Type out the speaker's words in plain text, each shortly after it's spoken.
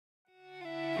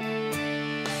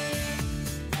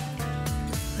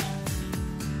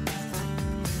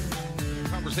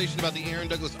conversation about the Aaron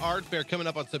Douglas Art Fair coming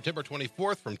up on September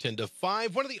 24th from 10 to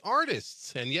 5. One of the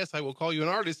artists, and yes, I will call you an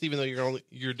artist even though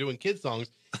you're doing kid songs,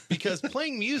 because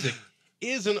playing music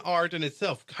is an art in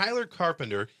itself. Kyler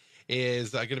Carpenter is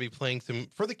going to be playing some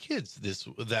for the kids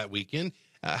that weekend.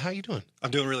 How you doing?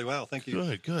 I'm doing really well, thank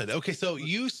you. Good. Okay, so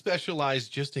you specialize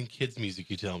just in kids music,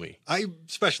 you tell me. I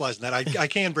specialize in that. I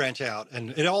can branch out,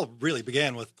 and it all really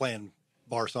began with playing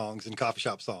bar songs and coffee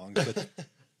shop songs. But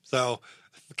so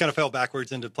kind of fell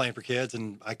backwards into playing for kids,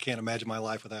 and I can't imagine my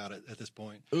life without it at this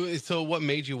point. So what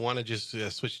made you want to just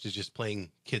switch to just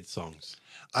playing kids songs?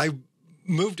 I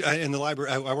moved in the library.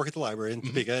 I work at the library in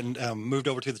Topeka, and moved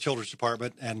over to the children's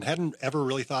department, and hadn't ever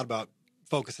really thought about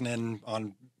focusing in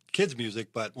on kids music.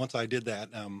 But once I did that,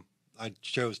 I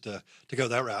chose to go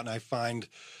that route, and I find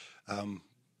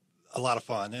a lot of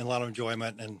fun and a lot of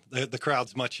enjoyment, and the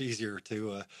crowd's much easier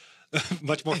to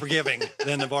much more forgiving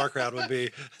than the bar crowd would be.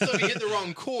 So if you hit the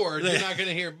wrong chord, you're not going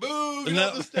to hear "boo" get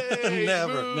off the stage.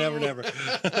 Never.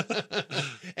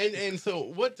 And so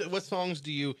what songs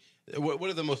do you? What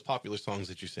are the most popular songs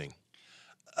that you sing?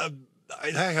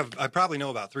 I probably know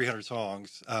about 300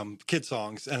 songs, kid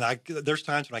songs, and there's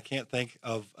times when I can't think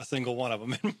of a single one of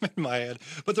them in my head.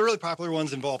 But the really popular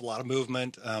ones involve a lot of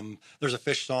movement. There's a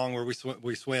fish song where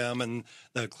we swim, and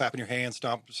the clapping your hands,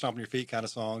 stomping your feet kind of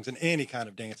songs, and any kind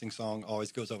of dancing song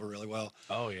always goes over really well.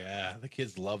 Oh yeah, the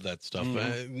kids love that stuff.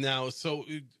 Now, so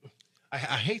I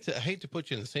hate to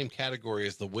put you in the same category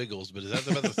as the Wiggles, but is that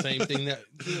about the same thing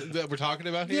that we're talking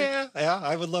about here? Yeah,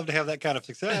 I would love to have that kind of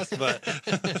success, but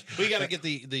we got to get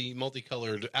the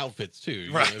multicolored outfits too,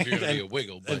 right? If you're going to be a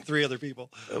Wiggle, and 3 other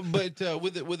people. But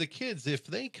with the kids, if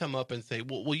they come up and say,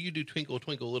 "Well, will you do Twinkle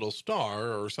Twinkle Little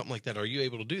Star" or something like that, are you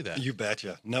able to do that? You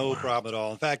betcha, no problem at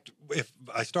all. In fact, if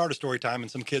I start a story time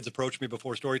and some kids approach me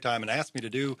before story time and ask me to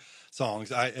do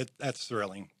songs, that's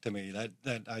thrilling to me. That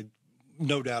I.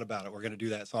 No doubt about it. We're going to do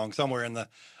that song somewhere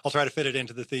I'll try to fit it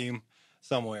into the theme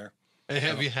somewhere. And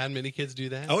have you had many kids do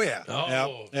that? Oh, yeah.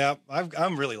 Oh. Yeah.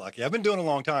 I'm really lucky. I've been doing it a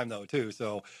long time, though, too.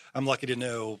 So I'm lucky to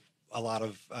know a lot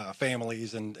of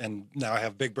families. And now I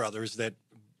have big brothers that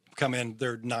come in.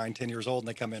 They're 9, 10 years old, and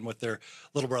they come in with their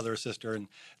little brother or sister. And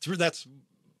that's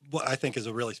what I think is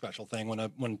a really special thing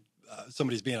when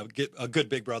somebody's being a good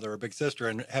big brother or big sister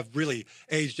and have really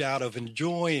aged out of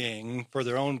enjoying for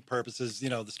their own purposes,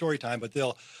 the story time, but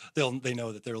they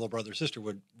know that their little brother or sister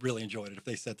would really enjoy it if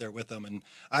they sat there with them. And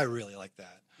I really like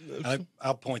that.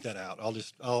 I'll point that out.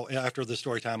 I'll after the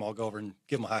story time, I'll go over and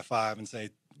give them a high five and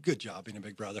say, good job being a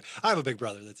big brother. I have a big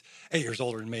brother that's 8 years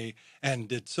older than me and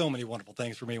did so many wonderful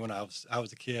things for me when I was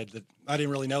a kid that I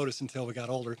didn't really notice until we got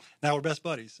older. Now we're best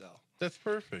buddies. So that's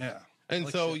perfect. Yeah. And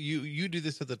so you do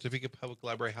this at the Topeka Public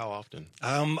Library how often?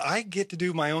 I get to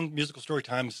do my own musical story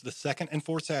times the 2nd and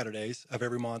 4th Saturdays of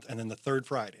every month, and then the 3rd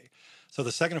Friday. So the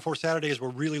 2nd and 4th Saturdays, we're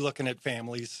really looking at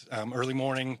families, early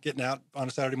morning, getting out on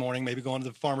a Saturday morning, maybe going to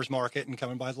the farmer's market and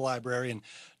coming by the library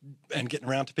and getting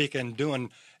around Topeka and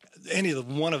doing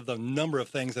one of the number of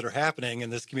things that are happening in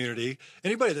this community.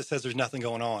 Anybody that says there's nothing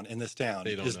going on in this town,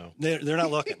 they don't know. They're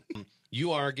not looking.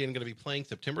 You are, again, going to be playing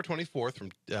September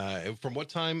 24th. From what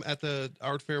time at the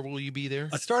art fair will you be there?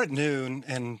 I start at noon,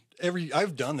 and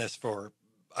I've done this for,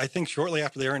 I think, shortly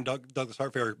after the Aaron Douglas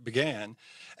Art Fair began,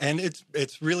 and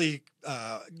it's really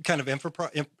kind of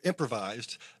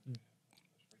improvised.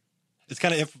 It's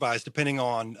kind of improvised depending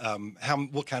on how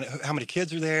many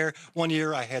kids are there. One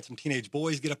year I had some teenage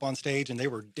boys get up on stage and they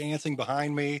were dancing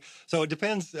behind me. So it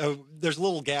depends. There's a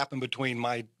little gap in between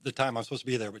the time I'm supposed to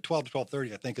be there, but 12 to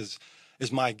 12:30 I think is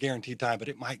my guaranteed time, but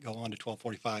it might go on to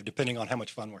 12:45 depending on how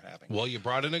much fun we're having. Well, you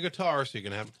brought in a guitar, so you're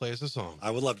going to have to play us a song. I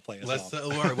would love to play a song.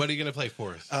 All right, what are you going to play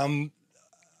for us?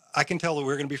 I Can Tell That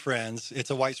We're Going to Be Friends. It's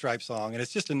a White Stripes song, and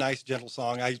it's just a nice, gentle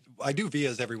song. I do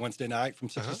Vias every Wednesday night from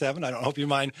 6 to 7. I don't hope you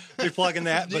mind me plugging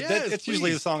that, but it's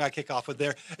usually the song I kick off with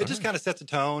there. It just kind of sets a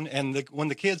tone, and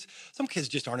when some kids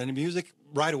just aren't into music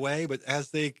right away, but as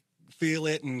they feel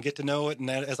it and get to know it, and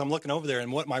as I'm looking over there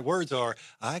and what my words are,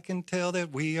 I can tell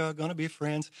that we are going to be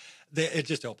friends. It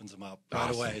just opens them up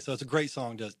right away. So it's a great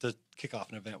song to kick off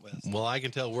an event with. Well, I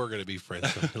can tell we're going to be friends.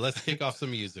 So let's kick off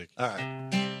some music. All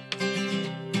right.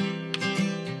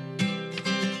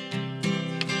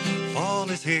 Fall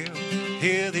is here,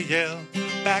 hear the yell,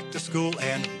 back to school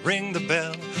and ring the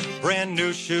bell. Brand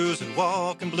new shoes and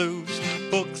walking blues,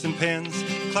 books and pens,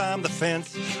 climb the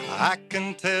fence. I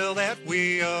can tell that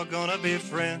we are gonna be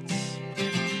friends.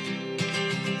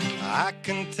 I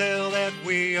can tell that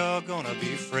we are gonna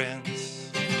be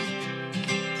friends.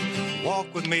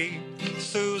 Walk with me,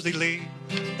 Susie Lee,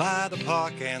 by the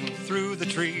park and through the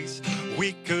trees.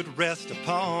 We could rest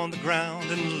upon the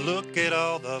ground and look at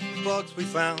all the bugs we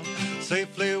found.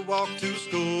 Safely walk to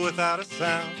school without a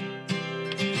sound.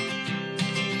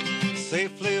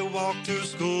 Safely walk to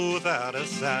school without a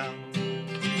sound.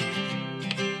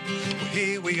 Well,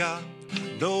 here we are,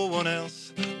 no one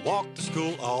else. Walk to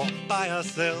school all by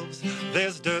ourselves.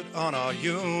 There's dirt on our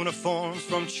uniforms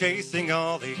from chasing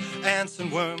all the ants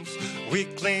and worms. We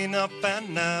clean up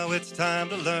and now it's time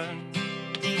to learn.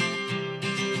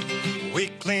 We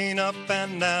clean up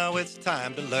and now it's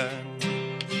time to learn.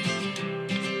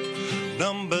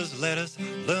 Numbers, letters,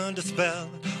 learn to spell.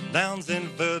 Nouns and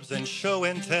verbs and show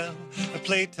and tell. At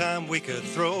playtime we could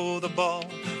throw the ball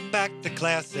back to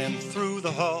class and through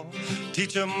the hall.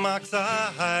 Teacher marks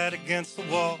our height against the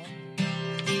wall.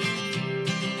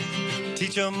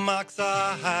 Teacher marks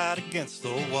our height against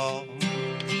the wall.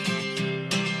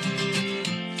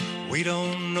 We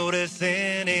don't notice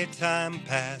any time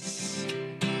pass,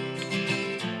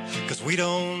 'cause we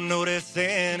don't notice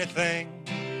anything.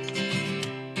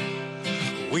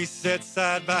 We sit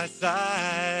side by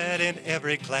side in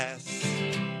every class.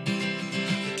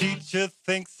 The teacher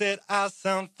thinks that I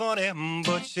sound funny,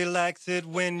 but she likes it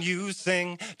when you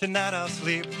sing. Tonight I'll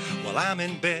sleep while I'm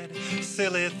in bed.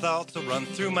 Silly thoughts will run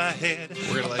through my head.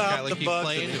 We're going to let Kyler keep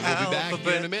playing, and we'll be back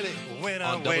here in a minute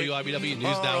on WIBW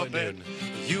News Now at noon.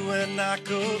 You and I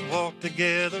could walk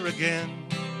together again.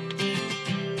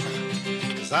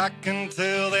 'Cause I can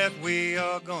tell that we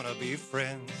are gonna be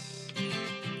friends.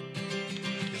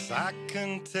 I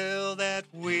can tell that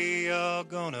we are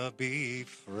gonna be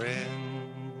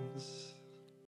friends.